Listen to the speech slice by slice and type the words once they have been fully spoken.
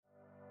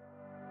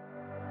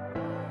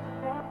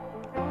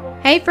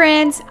Hey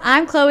friends,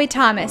 I'm Chloe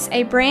Thomas,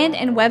 a brand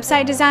and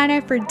website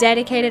designer for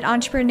dedicated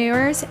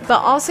entrepreneurs,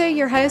 but also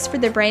your host for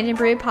the Brand and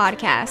Brew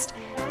podcast.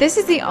 This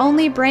is the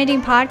only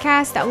branding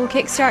podcast that will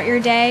kickstart your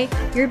day,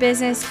 your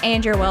business,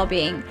 and your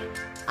well-being.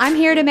 I'm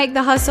here to make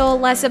the hustle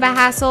less of a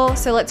hassle,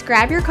 so let's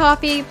grab your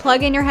coffee,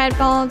 plug in your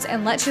headphones,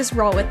 and let's just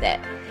roll with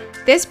it.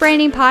 This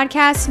branding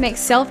podcast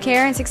makes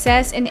self-care and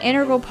success an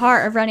integral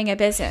part of running a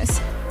business.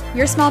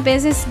 Your small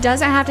business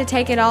doesn't have to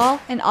take it all,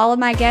 and all of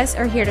my guests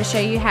are here to show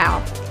you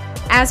how.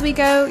 As we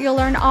go, you'll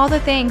learn all the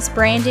things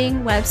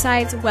branding,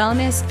 websites,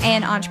 wellness,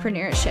 and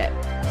entrepreneurship.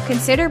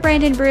 Consider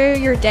Brand and Brew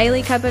your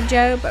daily cup of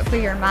joe, but for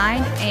your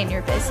mind and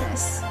your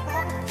business.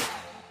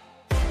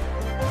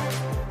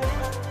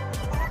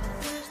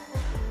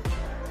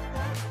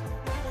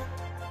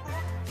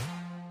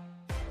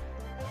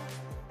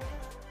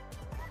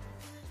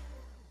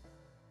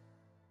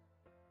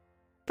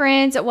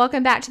 Friends,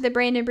 welcome back to the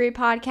Brand and Brew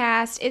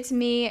podcast. It's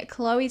me,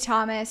 Chloe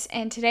Thomas,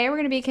 and today we're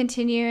going to be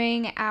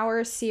continuing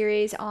our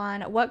series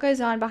on what goes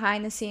on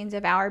behind the scenes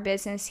of our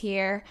business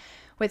here,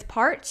 with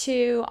part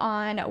 2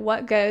 on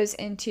what goes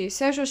into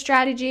social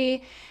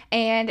strategy.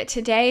 And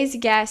today's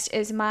guest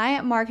is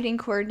my marketing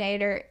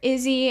coordinator,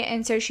 Izzy,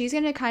 and so she's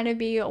going to kind of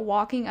be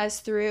walking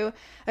us through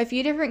a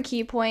few different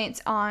key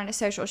points on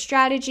social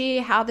strategy,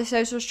 how the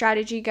social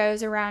strategy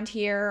goes around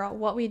here,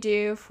 what we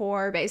do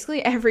for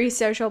basically every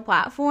social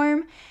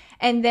platform.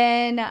 And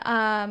then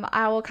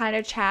I will kind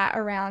of chat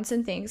around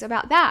some things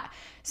about that.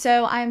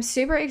 So I'm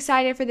super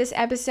excited for this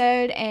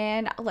episode,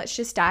 and let's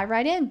just dive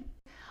right in.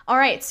 All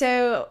right,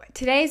 so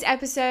today's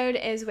episode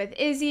is with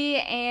Izzy,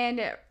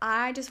 and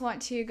I just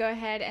want to go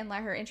ahead and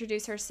let her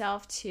introduce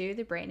herself to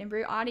the Brand and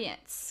Brew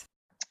audience.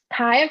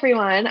 Hi,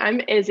 everyone.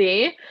 I'm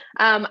Izzy.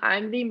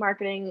 I'm the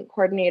marketing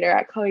coordinator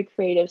at Chloe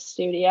Creative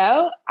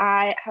Studio.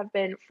 I have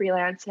been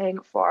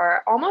freelancing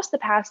for almost the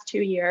past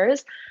 2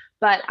 years,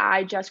 but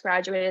I just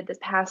graduated this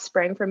past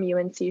spring from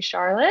UNC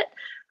Charlotte.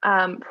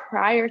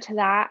 Prior to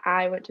that,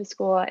 I went to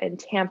school in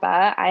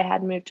Tampa. I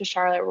had moved to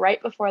Charlotte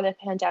right before the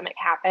pandemic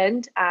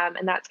happened,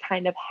 and that's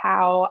kind of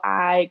how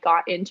I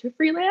got into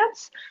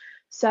freelance.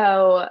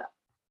 So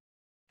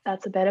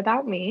that's a bit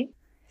about me.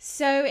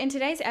 So in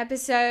today's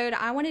episode,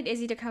 I wanted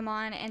Izzy to come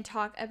on and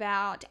talk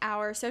about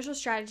our social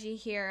strategy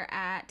here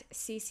at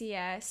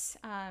CCS.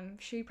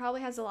 She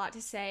probably has a lot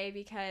to say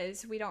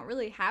because we don't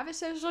really have a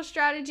social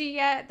strategy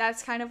yet.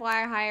 That's kind of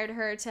why I hired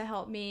her to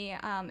help me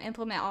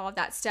implement all of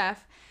that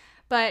stuff.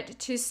 But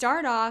to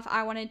start off,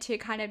 I wanted to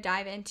kind of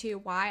dive into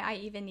why I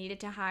even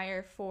needed to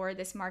hire for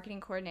this marketing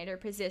coordinator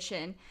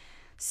position.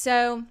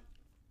 So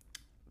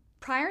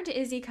prior to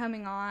Izzy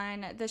coming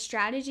on, the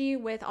strategy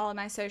with all of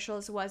my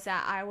socials was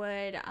that I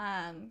would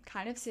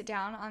kind of sit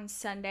down on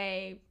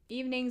Sunday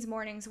evenings,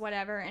 mornings,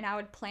 whatever, and I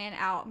would plan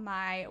out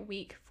my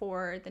week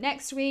for the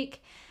next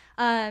week.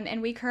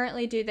 And we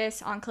currently do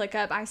this on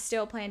ClickUp. I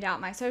still planned out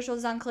my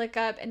socials on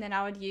ClickUp, and then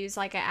I would use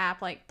like an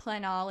app like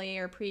Planoly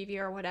or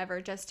Preview or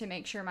whatever just to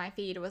make sure my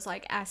feed was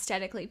like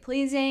aesthetically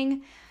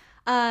pleasing.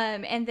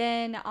 And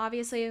then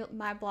obviously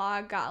my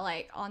blog got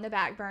like on the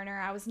back burner.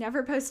 I was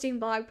never posting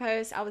blog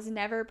posts. I was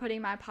never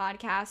putting my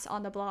podcast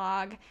on the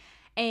blog.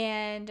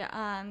 And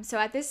so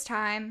at this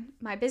time,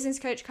 my business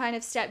coach kind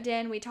of stepped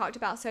in. We talked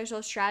about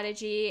social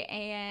strategy,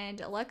 and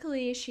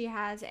luckily she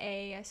has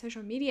a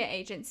social media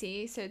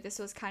agency. So this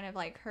was kind of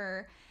like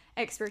her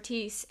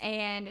expertise,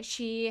 and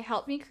she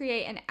helped me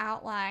create an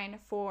outline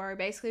for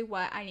basically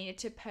what I needed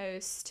to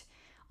post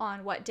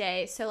on what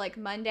day. So like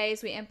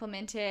Mondays, we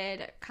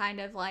implemented kind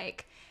of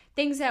like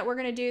things that we're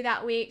going to do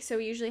that week. So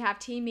we usually have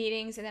team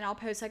meetings, and then I'll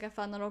post like a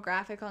fun little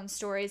graphic on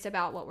stories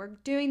about what we're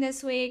doing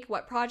this week,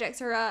 what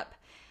projects are up.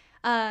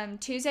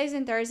 Tuesdays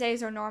and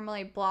Thursdays are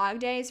normally blog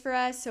days for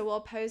us, so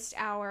we'll post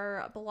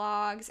our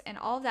blogs and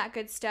all of that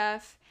good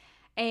stuff.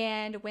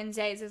 And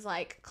Wednesdays is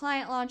like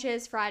client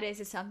launches. Fridays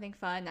is something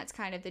fun. That's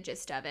kind of the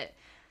gist of it.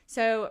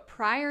 So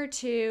prior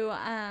to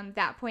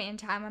that point in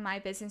time when my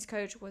business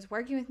coach was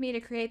working with me to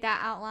create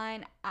that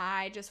outline,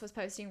 I just was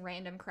posting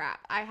random crap.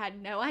 I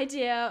had no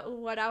idea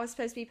what I was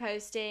supposed to be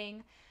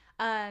posting.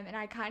 And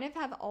I kind of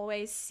have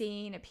always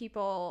seen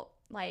people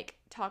like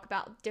talk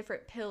about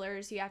different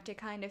pillars you have to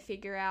kind of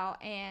figure out,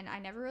 and I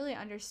never really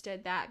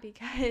understood that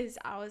because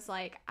I was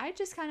like, I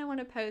just kind of want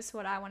to post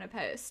what I want to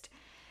post.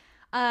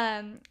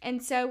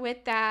 And so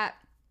with that,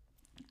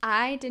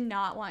 I did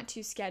not want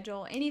to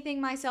schedule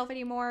anything myself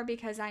anymore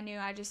because I knew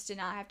I just did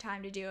not have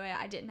time to do it.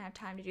 I didn't have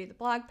time to do the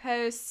blog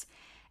posts,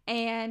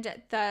 and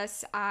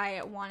thus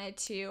I wanted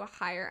to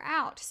hire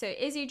out. So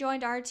Izzy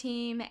joined our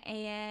team,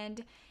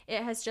 and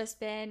it has just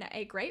been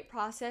a great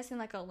process and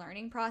like a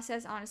learning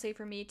process, honestly,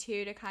 for me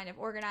too, to kind of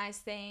organize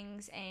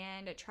things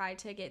and try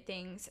to get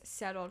things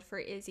settled for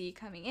Izzy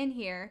coming in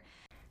here.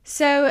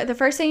 So the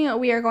first thing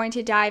we are going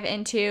to dive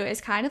into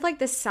is kind of like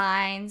the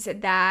signs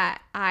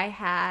that I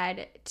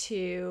had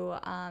to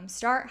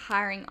start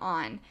hiring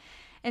on.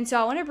 And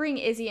so I want to bring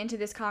Izzy into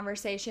this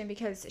conversation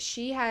because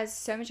she has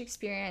so much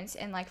experience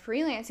in like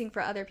freelancing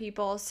for other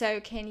people.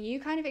 So can you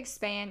kind of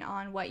expand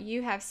on what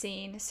you have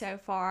seen so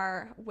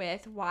far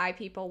with why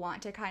people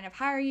want to kind of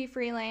hire you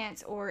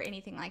freelance or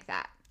anything like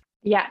that?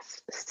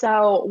 Yes.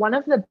 So, one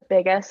of the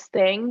biggest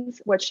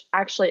things, which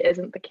actually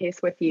isn't the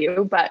case with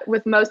you, but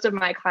with most of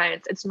my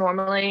clients, it's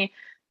normally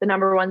the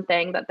number one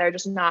thing that they're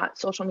just not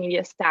social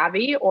media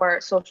savvy,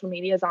 or social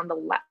media is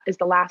is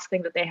the last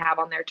thing that they have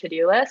on their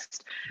to-do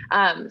list.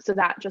 So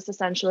that just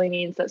essentially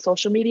means that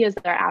social media is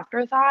their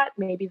afterthought.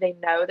 Maybe they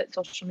know that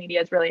social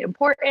media is really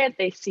important.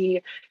 They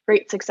see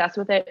great success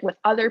with it with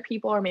other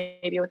people or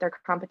maybe with their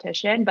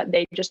competition, but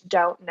they just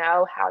don't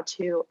know how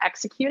to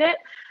execute it.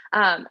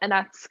 And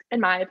that's,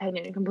 in my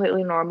opinion,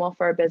 completely normal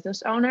for a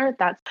business owner.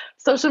 That's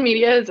social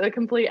media is a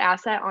complete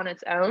asset on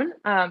its own.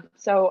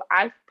 So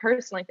I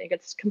personally think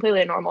it's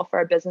completely normal for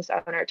a business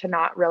owner to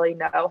not really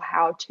know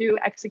how to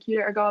execute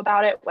it or go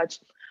about it, which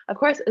of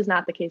course is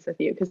not the case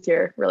with you because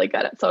you're really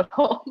good at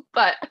social.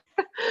 But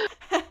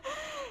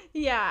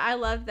Yeah, I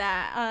love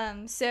that.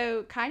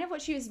 So kind of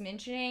what she was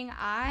mentioning,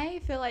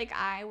 I feel like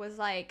I was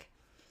like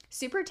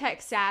super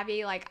tech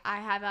savvy. Like I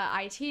have a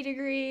IT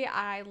degree.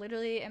 I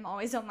literally am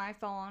always on my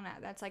phone.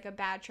 That's like a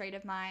bad trait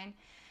of mine.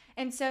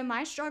 And so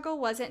my struggle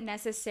wasn't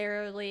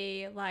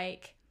necessarily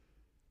like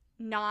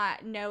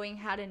not knowing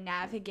how to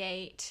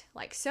navigate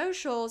like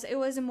socials. It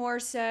was more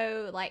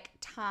so like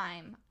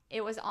time.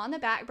 It was on the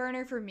back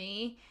burner for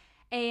me,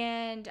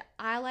 and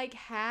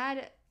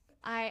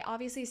I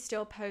obviously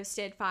still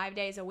posted 5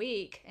 days a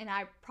week, and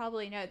I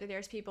probably know that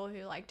there's people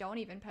who like don't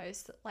even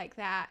post like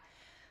that.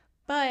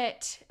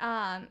 But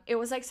it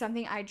was like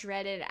something I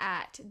dreaded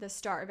at the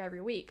start of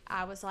every week.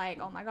 I was like,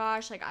 oh my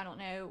gosh, like I don't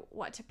know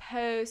what to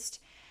post.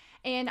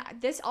 And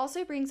this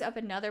also brings up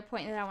another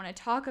point that I want to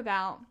talk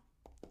about.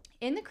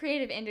 In the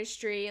creative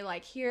industry,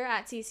 like here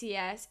at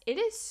CCS, it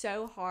is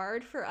so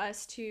hard for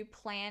us to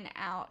plan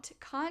out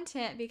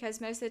content because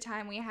most of the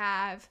time we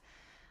have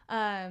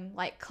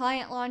like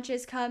client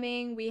launches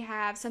coming. We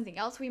have something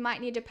else we might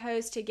need to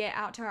post to get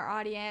out to our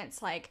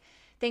audience, like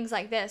things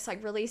like this,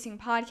 like releasing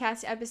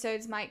podcast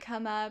episodes might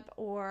come up,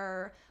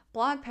 or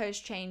blog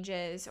post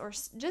changes, or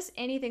just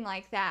anything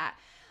like that.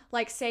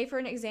 Like, say for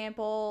an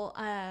example,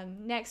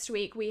 next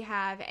week we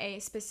have a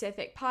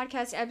specific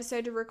podcast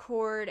episode to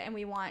record and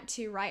we want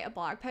to write a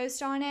blog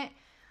post on it.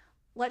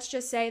 Let's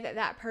just say that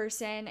that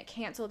person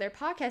canceled their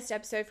podcast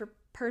episode for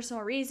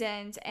personal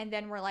reasons, and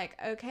then we're like,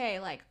 okay,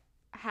 like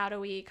how do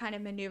we kind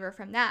of maneuver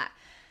from that?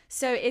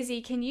 So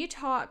Izzy, can you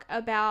talk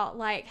about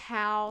like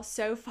how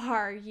so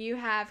far you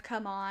have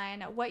come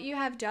on, what you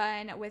have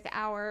done with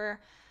our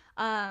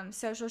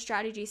social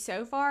strategy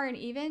so far, and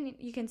even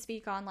you can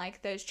speak on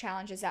like those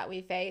challenges that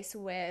we face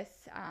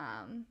with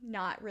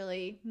not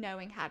really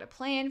knowing how to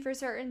plan for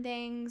certain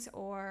things,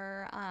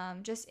 or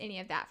just any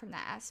of that from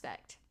that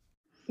aspect.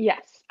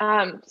 yes.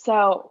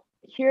 So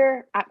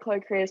here at Chloe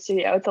Creative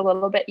Studio, it's a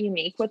little bit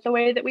unique with the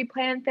way that we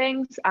plan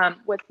things.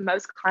 With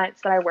most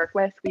clients that I work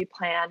with, we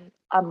plan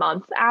a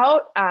month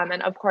out.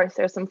 And of course,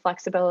 there's some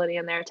flexibility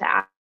in there to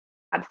add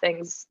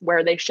things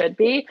where they should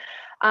be.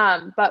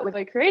 But with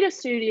a creative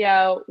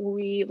studio,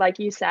 we, like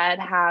you said,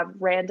 have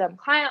random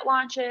client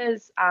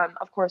launches.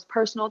 Of course,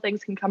 personal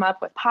things can come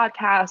up with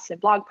podcasts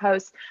and blog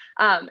posts.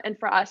 And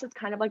for us, it's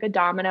kind of like a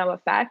domino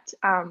effect.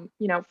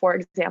 For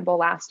example,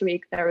 last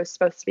week there was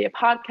supposed to be a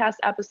podcast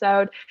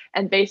episode,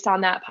 and based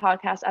on that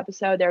podcast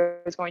episode, there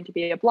was going to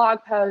be a blog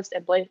post,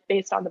 and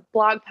based on the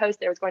blog post,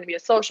 there was going to be a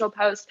social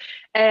post,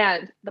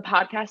 and the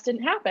podcast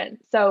didn't happen.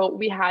 So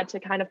we had to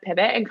kind of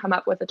pivot and come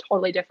up with a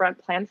totally different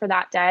plan for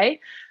that day,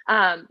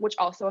 which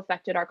also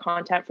affected our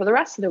content for the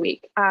rest of the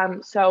week.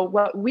 So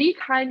what we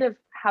kind of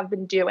have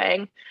been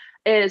doing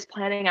is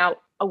planning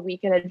out a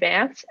week in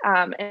advance.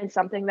 And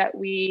something that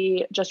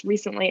we just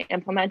recently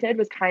implemented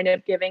was kind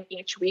of giving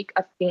each week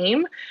a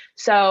theme.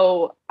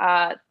 So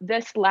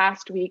this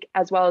last week,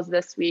 as well as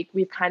this week,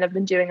 we've kind of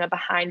been doing a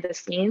behind the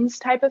scenes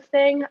type of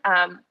thing.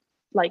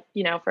 Like,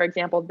 for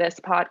example, this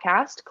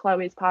podcast,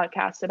 Chloe's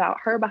podcast, about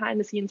her behind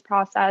the scenes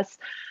process.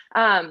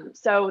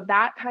 So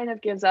that kind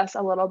of gives us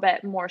a little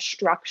bit more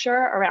structure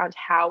around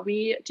how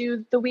we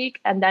do the week.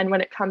 And then when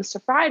it comes to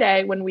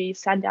Friday, when we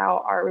send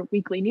out our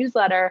weekly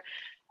newsletter,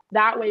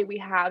 that way we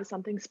have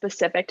something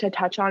specific to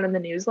touch on in the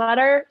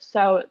newsletter.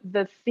 So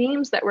the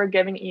themes that we're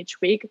giving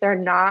each week, they're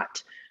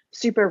not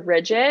super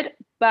rigid,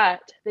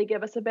 but they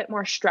give us a bit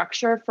more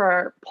structure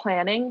for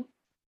planning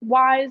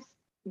wise.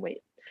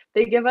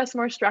 They give us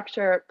more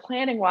structure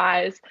planning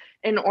wise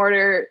in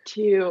order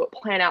to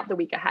plan out the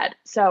week ahead.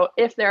 So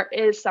if there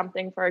is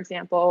something, for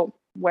example,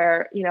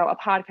 where, a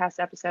podcast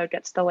episode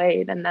gets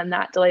delayed and then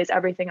that delays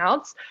everything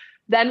else,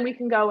 then we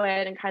can go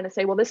in and kind of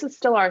say, well, this is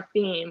still our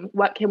theme.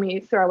 What can we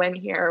throw in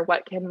here?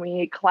 What can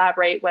we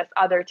collaborate with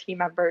other team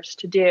members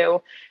to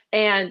do?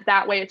 And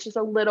that way it's just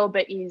a little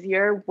bit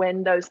easier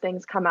when those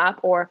things come up,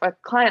 or if a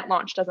client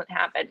launch doesn't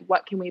happen,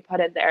 what can we put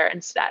in there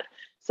instead?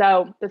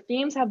 So the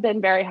themes have been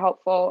very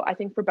helpful, I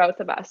think, for both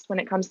of us when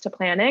it comes to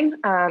planning.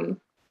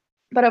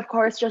 But of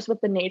course, just with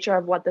the nature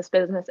of what this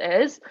business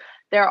is,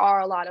 there are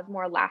a lot of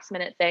more last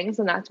minute things,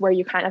 and that's where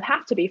you kind of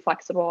have to be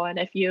flexible. And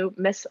if you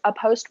miss a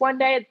post one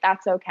day,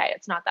 that's okay.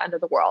 It's not the end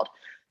of the world.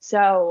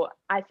 So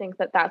I think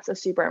that that's a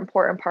super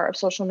important part of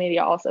social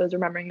media also, is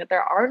remembering that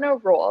there are no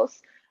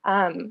rules.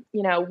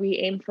 We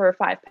aim for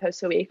 5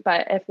 posts a week,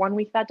 but if one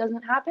week that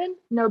doesn't happen,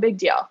 no big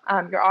deal.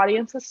 Your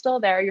audience is still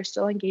there. You're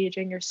still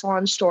engaging. You're still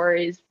on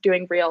stories,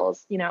 doing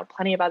reels,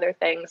 plenty of other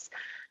things.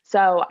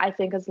 So I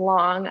think as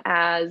long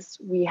as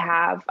we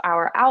have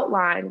our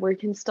outline, we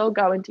can still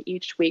go into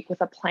each week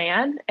with a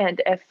plan.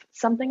 And if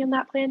something in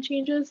that plan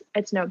changes,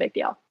 it's no big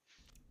deal.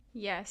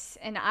 Yes,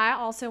 and I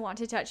also want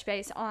to touch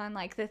base on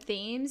like the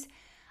themes.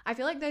 I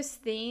feel like those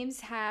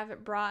themes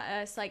have brought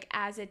us like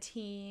as a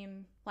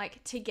team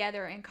like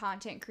together in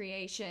content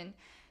creation.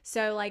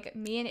 So like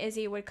me and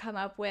Izzy would come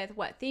up with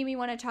what theme we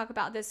want to talk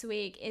about this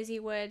week. Izzy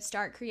would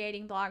start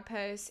creating blog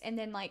posts, and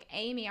then like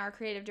Amy, our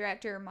creative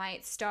director,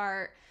 might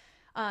start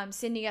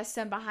sending us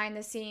some behind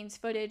the scenes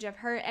footage of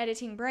her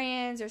editing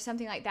brands or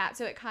something like that.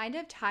 So it kind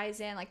of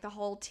ties in like the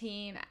whole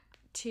team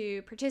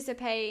to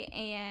participate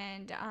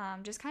and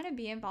just kind of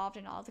be involved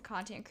in all the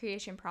content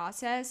creation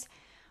process,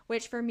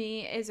 which for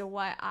me is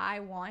what I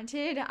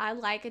wanted. I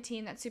like a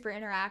team that's super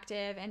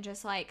interactive and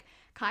just like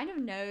kind of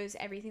knows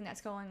everything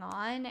that's going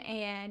on,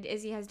 and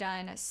Izzy has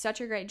done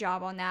such a great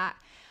job on that.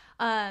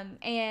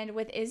 And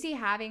with Izzy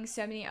having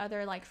so many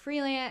other like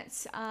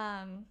freelance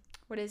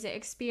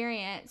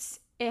experience,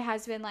 it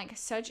has been like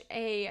such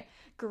a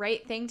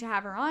great thing to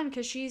have her on,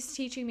 because she's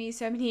teaching me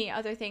so many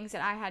other things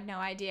that I had no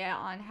idea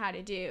on how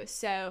to do.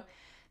 So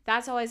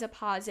that's always a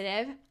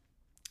positive.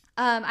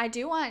 I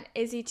do want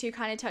Izzy to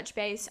kind of touch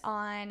base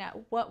on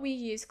what we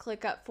use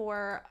ClickUp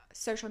for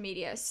social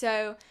media.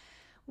 So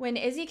when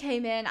Izzy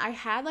came in, I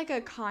had like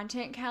a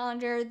content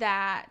calendar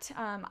that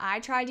I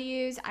tried to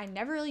use. I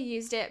never really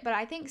used it, but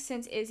I think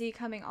since Izzy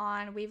coming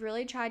on, we've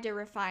really tried to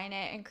refine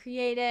it and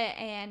create it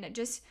and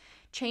just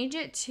change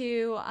it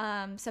to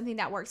something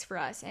that works for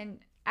us. And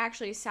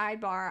actually,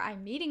 sidebar,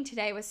 I'm meeting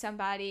today with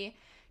somebody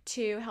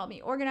to help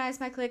me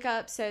organize my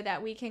ClickUp so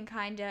that we can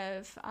kind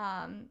of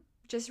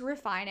just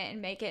refine it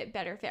and make it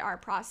better fit our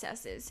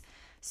processes.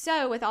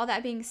 So with all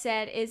that being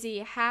said, Izzy,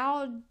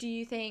 how do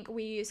you think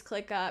we use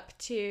ClickUp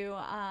to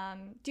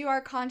do our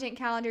content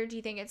calendar? Do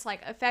you think it's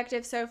like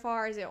effective so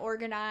far? Is it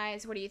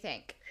organized? What do you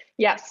think?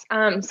 Yes.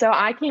 So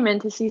I came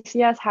into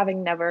CCS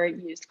having never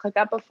used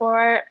ClickUp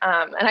before.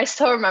 And I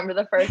still remember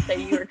the first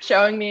day you were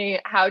showing me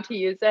how to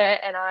use it,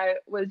 and I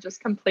was just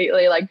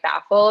completely like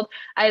baffled.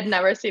 I had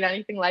never seen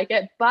anything like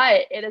it,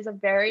 but it is a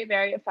very,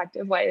 very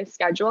effective way of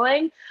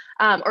scheduling,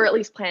 or at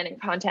least planning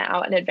content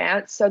out in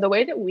advance. So the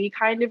way that we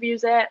kind of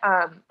use it,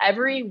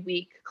 every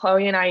week,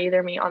 Chloe and I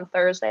either meet on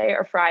Thursday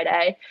or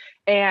Friday,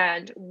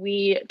 and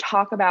we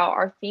talk about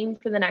our theme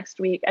for the next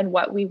week and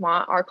what we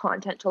want our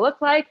content to look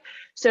like.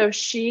 So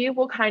she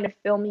will kind of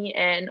fill me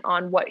in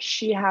on what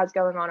she has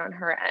going on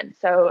her end.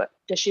 So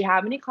does she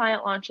have any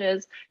client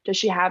launches? Does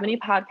she have any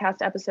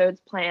podcast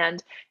episodes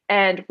planned?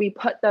 And we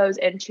put those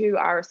into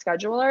our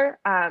scheduler.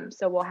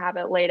 So we'll have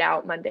it laid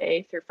out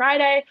Monday through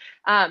Friday.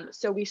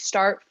 So we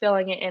start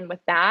filling it in with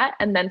that.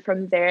 And then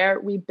from there,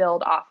 we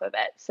build off of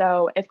it.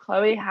 So if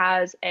Chloe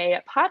has a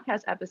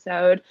podcast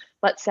episode,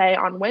 let's say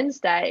on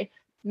Wednesday,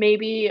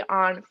 maybe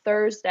on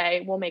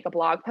Thursday, we'll make a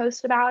blog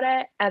post about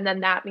it. And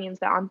then that means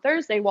that on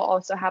Thursday, we'll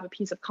also have a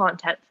piece of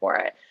content for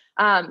it.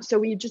 So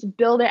we just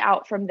build it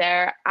out from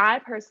there. I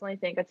personally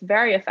think it's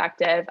very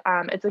effective.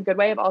 It's a good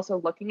way of also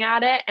looking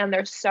at it. And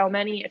there's so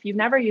many, if you've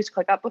never used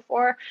ClickUp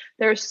before,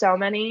 there's so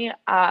many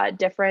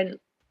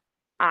different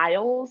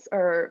aisles,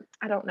 or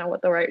I don't know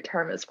what the right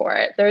term is for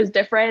it. There's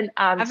different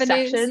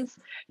sections.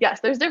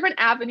 Yes, there's different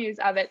avenues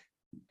of it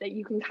that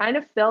you can kind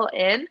of fill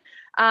in.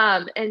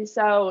 And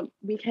so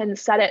we can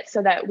set it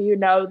so that we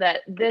know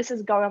that this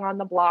is going on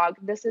the blog,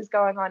 this is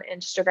going on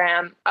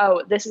Instagram.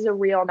 Oh, this is a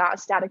reel, not a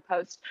static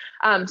post.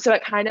 So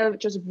it kind of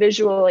just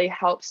visually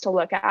helps to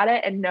look at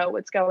it and know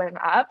what's going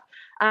up.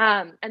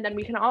 And then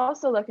we can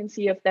also look and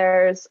see if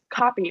there's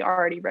copy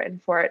already written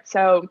for it.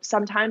 So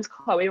sometimes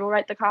Chloe will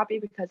write the copy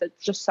because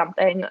it's just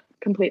something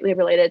completely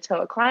related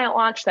to a client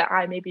launch that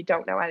I maybe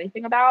don't know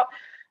anything about.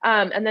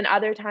 And then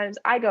other times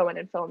I go in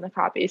and fill in the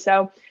copy.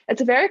 So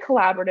it's a very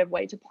collaborative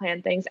way to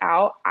plan things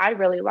out. I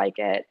really like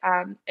it.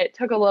 It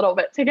took a little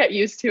bit to get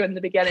used to in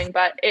the beginning,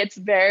 but it's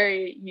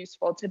very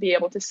useful to be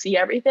able to see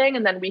everything,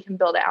 and then we can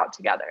build it out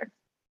together.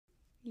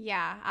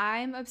 Yeah,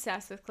 I'm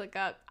obsessed with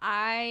ClickUp.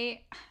 I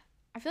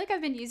feel like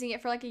I've been using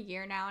it for like a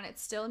year now, and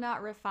it's still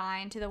not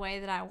refined to the way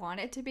that I want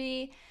it to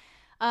be.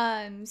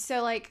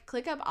 So like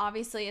ClickUp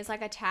obviously is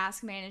like a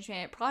task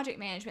management, project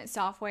management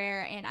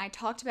software. And I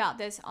talked about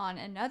this on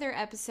another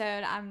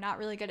episode. I'm not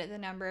really good at the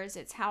numbers.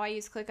 It's how I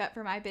use ClickUp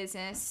for my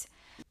business.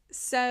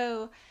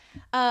 So,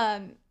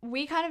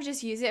 we kind of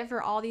just use it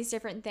for all these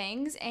different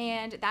things.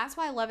 And that's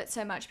why I love it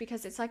so much,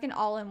 because it's like an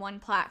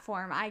all-in-one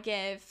platform. I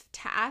give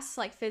tasks,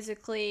 like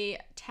physically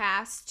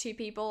tasks to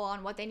people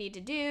on what they need to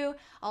do.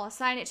 I'll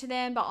assign it to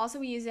them, but also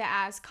we use it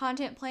as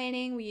content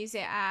planning. We use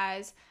it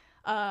as,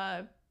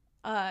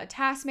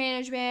 task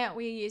management.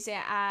 We use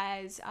it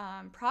as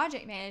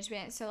project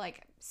management. So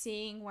like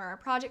seeing where our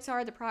projects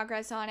are, the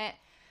progress on it.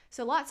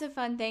 So lots of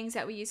fun things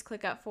that we use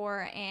ClickUp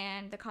for,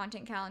 and the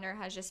content calendar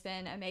has just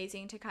been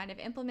amazing to kind of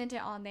implement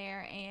it on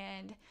there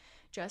and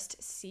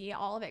just see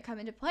all of it come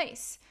into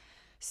place.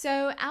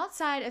 So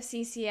outside of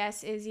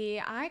CCS, Izzy,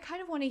 I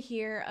kind of want to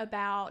hear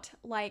about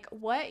like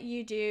what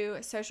you do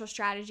social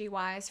strategy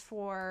wise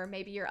for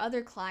maybe your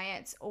other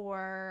clients,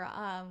 or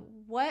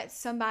what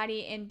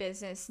somebody in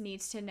business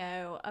needs to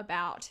know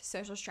about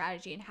social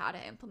strategy and how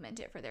to implement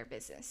it for their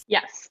business.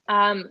 Yes.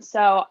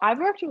 So I've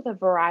worked with a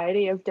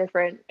variety of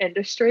different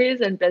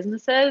industries and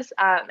businesses,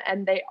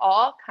 and they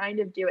all kind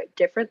of do it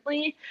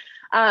differently.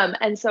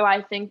 And so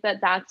I think that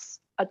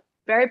that's a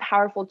very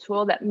powerful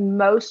tool that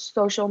most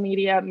social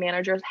media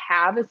managers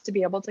have, is to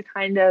be able to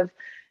kind of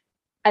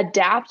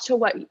adapt to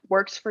what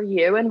works for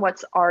you and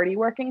what's already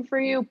working for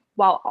you,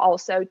 while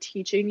also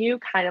teaching you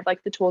kind of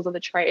like the tools of the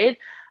trade.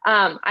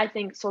 I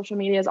think social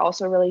media is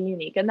also really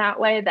unique in that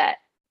way, that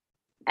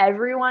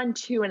everyone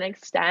to an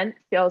extent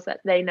feels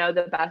that they know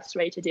the best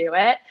way to do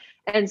it.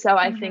 And so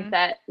I think Mm-hmm.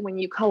 that when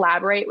you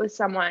collaborate with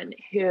someone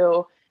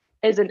who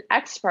is an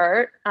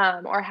expert,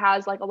 or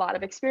has like a lot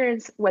of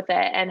experience with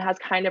it and has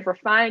kind of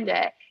refined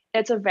it,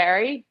 it's a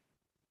very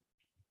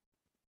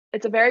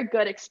it's a very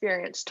good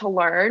experience to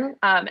learn,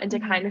 and to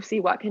Mm-hmm. kind of see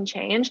what can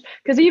change.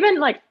 Because even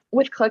like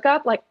with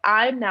ClickUp, like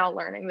I'm now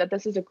learning that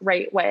this is a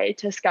great way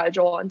to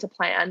schedule and to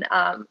plan,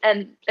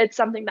 and it's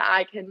something that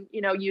I can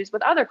use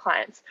with other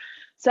clients.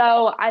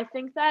 So I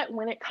think that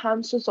when it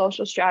comes to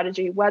social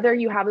strategy, whether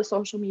you have a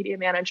social media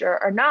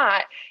manager or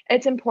not,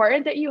 it's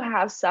important that you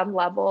have some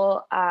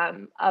level,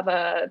 of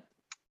a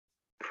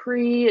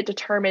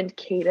predetermined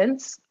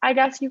cadence, I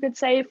guess you could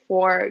say,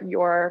 for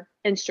your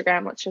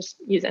Instagram. Let's just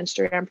use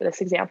Instagram for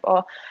this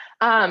example.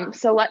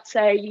 So let's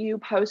say you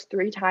post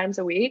 3 times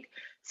a week.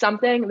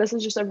 This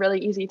is just a really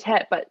easy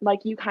tip, but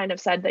like you kind of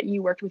said that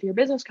you worked with your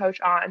business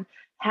coach on,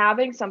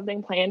 having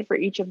something planned for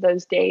each of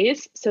those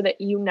days so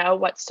that you know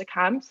what's to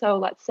come. So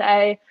let's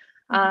say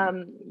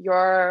Mm-hmm.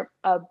 you're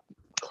a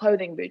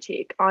clothing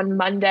boutique. On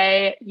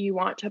Monday, you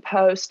want to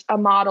post a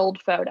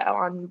modeled photo.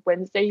 On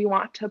Wednesday, you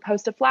want to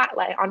post a flat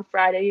lay. On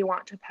Friday, you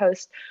want to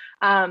post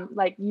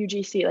like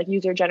UGC, like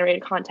user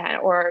generated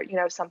content, or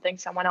something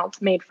someone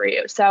else made for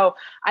you. So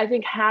I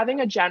think having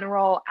a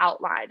general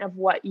outline of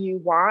what you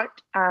want,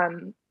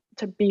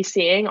 to be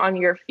seeing on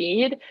your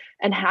feed,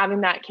 and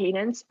having that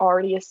cadence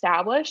already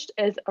established,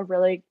 is a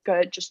really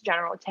good just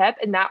general tip.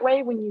 And that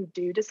way, when you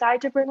do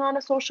decide to bring on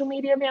a social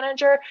media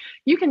manager,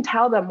 you can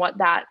tell them what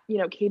that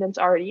cadence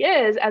already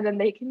is, and then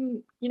they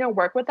can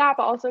work with that,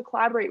 but also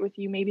collaborate with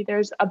you. Maybe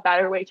there's a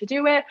better way to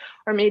do it,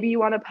 or maybe you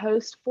want to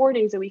post 4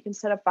 days a week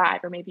instead of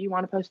 5, or maybe you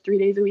want to post 3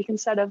 days a week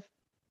instead of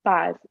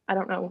 5. I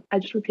don't know, I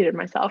just repeated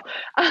myself.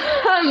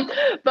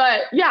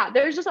 But yeah,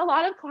 there's just a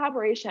lot of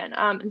collaboration,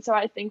 and so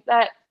I think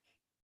that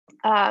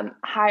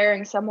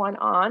hiring someone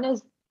on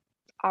is,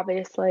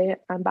 obviously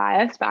I'm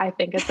biased, but I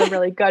think it's a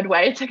really good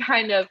way to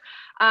kind of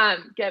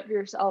give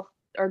yourself,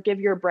 or give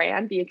your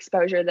brand, the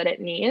exposure that it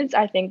needs.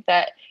 I think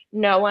that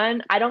no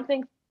one, I don't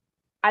think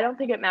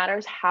it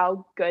matters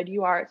how good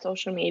you are at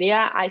social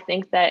media. I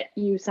think that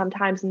you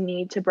sometimes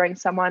need to bring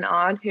someone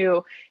on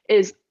who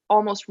is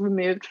almost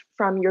removed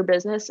from your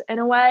business in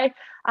a way,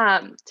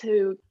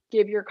 to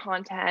give your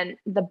content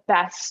the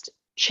best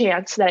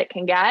chance that it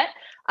can get.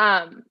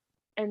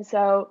 And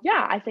so,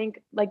 yeah, I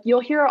think like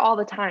you'll hear all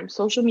the time,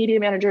 social media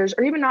managers,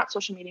 or even not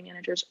social media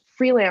managers,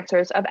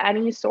 freelancers of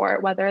any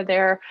sort, whether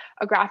they're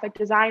a graphic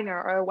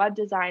designer or a web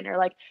designer,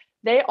 like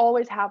they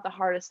always have the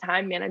hardest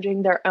time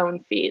managing their own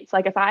feeds.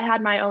 Like if I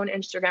had my own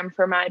Instagram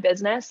for my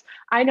business,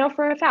 I know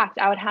for a fact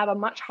I would have a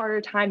much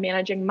harder time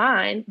managing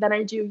mine than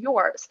I do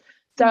yours.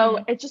 So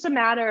Mm-hmm. it's just a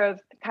matter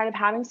of kind of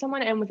having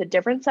someone in with a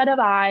different set of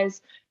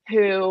eyes,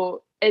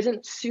 who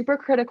isn't super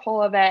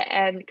critical of it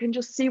and can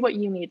just see what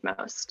you need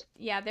most.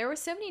 Yeah, there were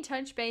so many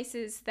touch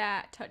bases,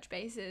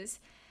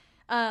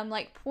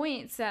 like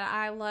points that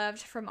I loved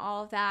from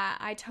all of that.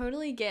 I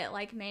totally get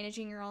like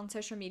managing your own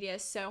social media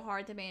is so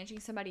hard than managing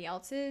somebody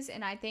else's,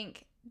 and I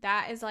think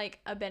that is like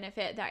a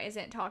benefit that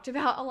isn't talked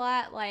about a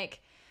lot. Like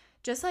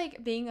just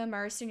like being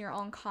immersed in your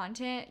own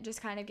content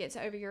just kind of gets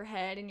over your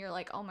head, and you're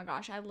like, oh my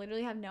gosh, I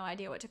literally have no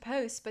idea what to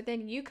post. But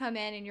then you come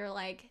in and you're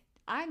like,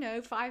 I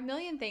know 5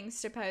 million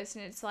things to post,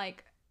 and it's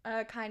like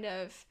a kind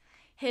of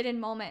hidden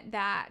moment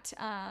that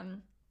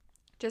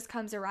just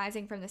comes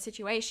arising from the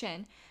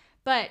situation.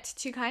 But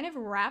to kind of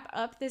wrap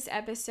up this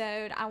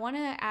episode, I want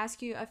to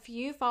ask you a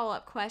few follow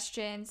up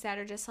questions that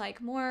are just like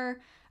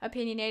more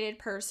opinionated,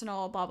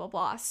 personal, blah, blah,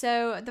 blah.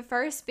 So, the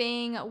first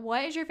being,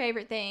 what is your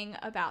favorite thing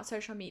about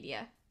social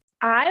media?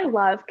 I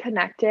love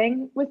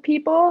connecting with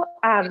people.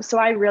 So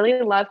I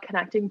really love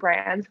connecting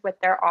brands with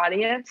their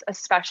audience,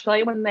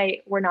 especially when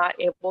they were not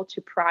able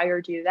to prior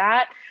do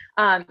that.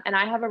 And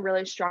I have a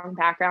really strong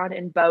background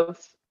in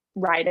both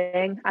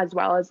writing as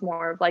well as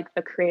more of like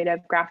the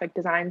creative graphic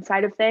design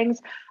side of things.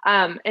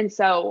 And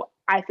so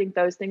I think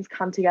those things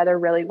come together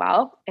really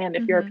well. And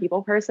if you're a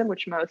people person,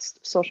 which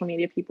most social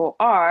media people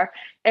are,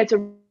 it's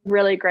a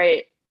really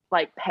great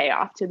like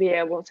payoff to be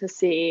able to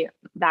see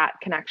that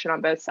connection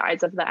on both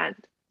sides of the end,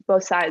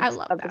 both I sides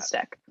love of the that.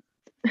 stick.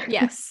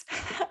 Yes.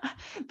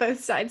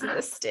 Both sides of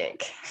the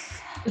stick.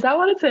 Is that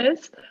what it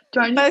is? Do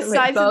I need Both to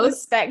sides of the both?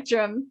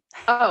 spectrum.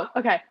 Oh,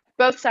 okay.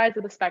 Both sides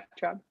of the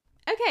spectrum.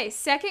 Okay,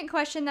 second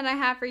question that I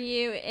have for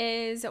you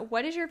is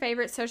what is your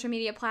favorite social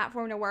media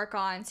platform to work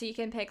on? So you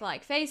can pick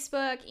like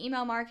Facebook,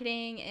 email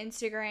marketing,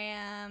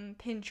 Instagram,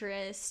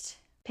 Pinterest.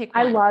 Pick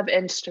I one. love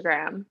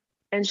Instagram.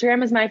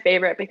 Instagram is my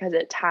favorite because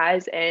it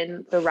ties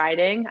in the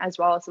writing as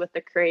well as with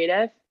the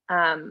creative.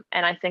 And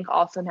I think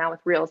also now with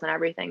Reels and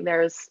everything,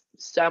 there's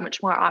so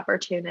much more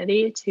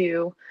opportunity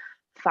to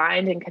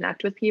find and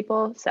connect with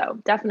people. So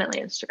definitely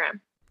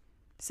Instagram.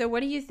 So what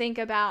do you think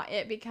about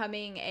it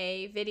becoming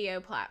a video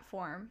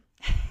platform?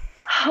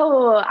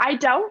 Oh, I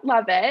don't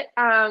love it.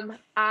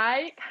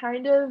 I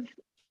kind of,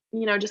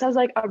 just as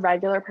like a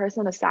regular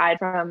person, aside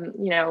from,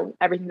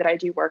 everything that I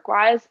do work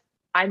wise,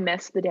 I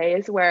miss the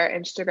days where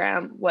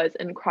Instagram was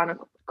in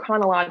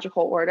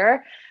chronological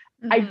order.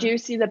 I do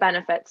see the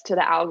benefits to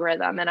the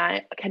algorithm and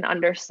I can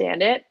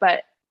understand it,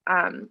 but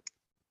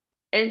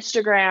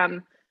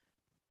Instagram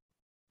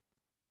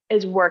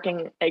is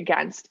working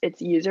against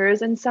its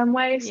users in some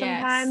way Yes.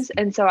 sometimes.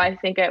 And so I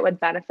think it would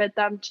benefit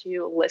them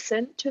to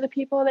listen to the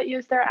people that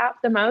use their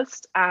app the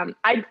most. I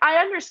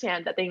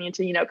understand that they need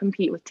to,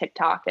 compete with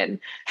TikTok and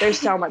there's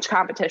so much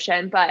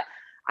competition, but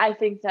I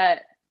think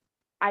that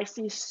I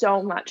see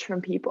so much from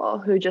people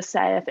who just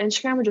say if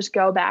Instagram would just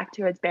go back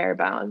to its bare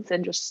bones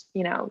and just,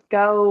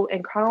 go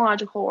in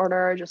chronological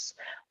order, just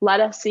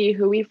let us see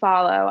who we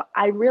follow.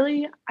 I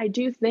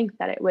do think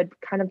that it would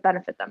kind of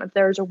benefit them if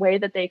there was a way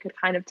that they could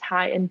kind of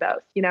tie in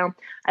both.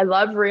 I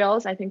love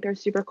Reels. I think they're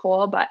super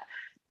cool, but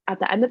at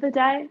the end of the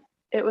day,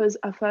 it was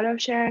a photo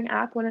sharing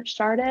app when it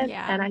started,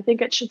 Yeah. and I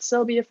think it should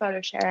still be a photo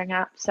sharing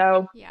app.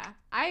 So yeah,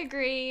 I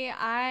agree.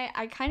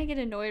 I kind of get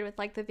annoyed with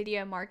like the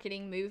video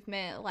marketing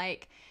movement,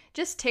 like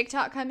just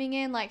TikTok coming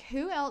in. Like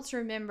who else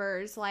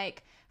remembers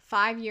like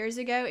 5 years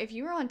ago, if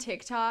you were on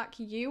TikTok,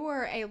 you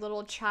were a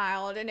little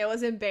child and it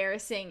was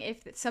embarrassing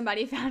if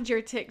somebody found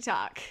your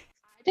TikTok.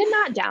 I did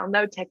not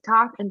download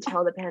TikTok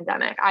until the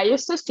pandemic. I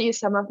used to see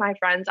some of my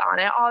friends on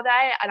it all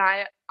day, and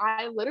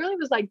I literally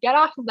was like, get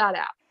off of that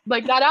app.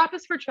 Like that app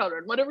is for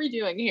children. What are we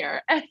doing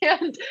here?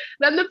 And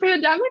then the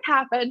pandemic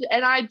happened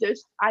and I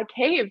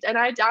caved and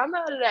I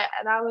downloaded it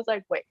and I was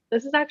like, wait,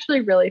 this is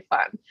actually really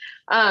fun.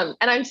 And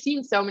I've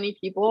seen so many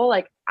people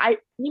like I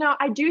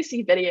do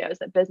see videos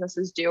that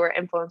businesses do or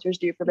influencers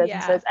do for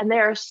businesses, Yeah. and they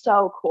are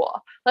so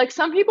cool. Like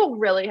some people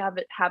really have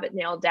it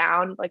nailed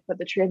down, like with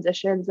the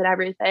transitions and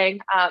everything.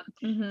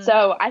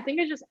 So I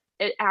think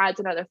it adds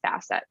another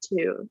facet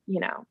to,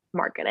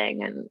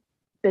 marketing and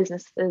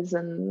businesses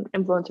and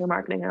influencer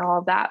marketing and all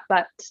of that.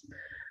 But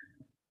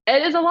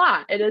it is a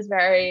lot. It is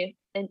very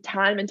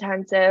time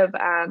intensive.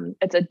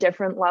 It's a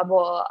different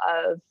level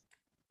of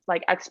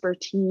like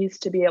expertise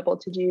to be able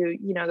to do,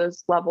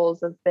 those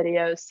levels of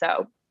videos.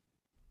 So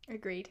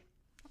Agreed.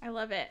 I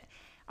love it.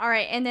 All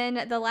right. And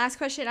then the last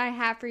question I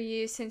have for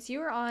you, since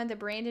you were on the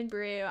Brandon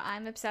Brew,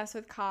 I'm obsessed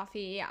with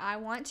coffee. I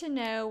want to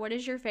know, what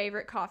is your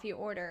favorite coffee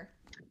order?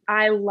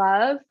 I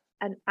love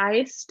an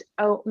iced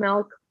oat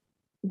milk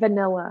a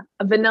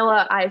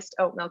vanilla iced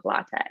oat milk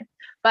latte.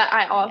 But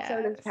I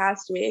also this Yes.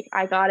 past week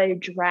I got a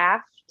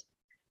draft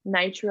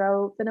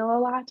nitro vanilla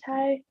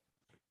latte.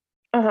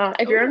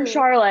 If you're in Ooh.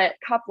 Charlotte,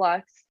 Cup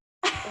Lux,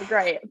 they're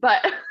great.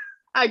 But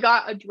I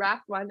got a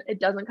draft one. It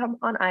doesn't come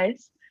on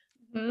ice,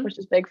 which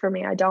is big for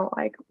me. I don't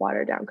like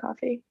watered down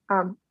coffee.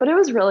 But it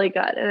was really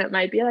good, and it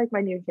might be like my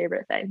new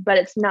favorite thing. But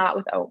it's not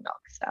with oat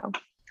milk, so.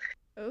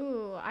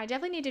 Ooh, I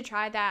definitely need to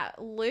try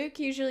that. Luke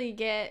usually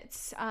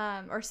gets,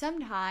 or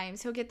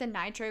sometimes he'll get the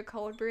nitro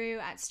cold brew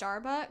at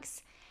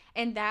Starbucks.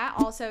 And that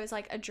also is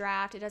like a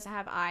draft. It doesn't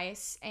have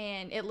ice.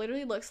 And it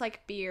literally looks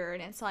like beer.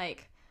 And it's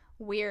like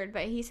weird.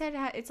 But he said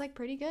it's like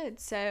pretty good.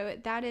 So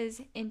that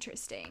is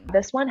interesting.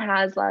 This one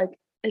has like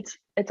it's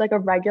like a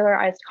regular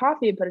iced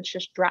coffee, but it's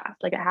just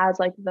draft. Like it has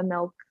like the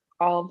milk,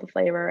 all of the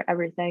flavor,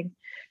 everything.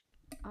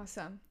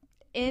 Awesome.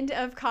 End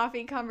of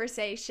coffee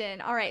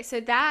conversation. All right.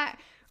 So that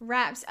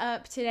wraps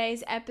up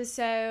today's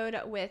episode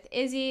with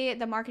Izzy,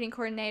 the marketing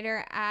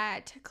coordinator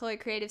at Chloe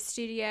Creative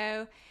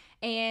Studio.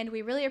 And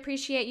we really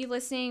appreciate you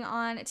listening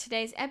on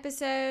today's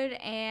episode.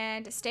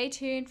 And stay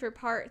tuned for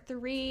part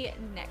 3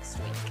 next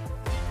week.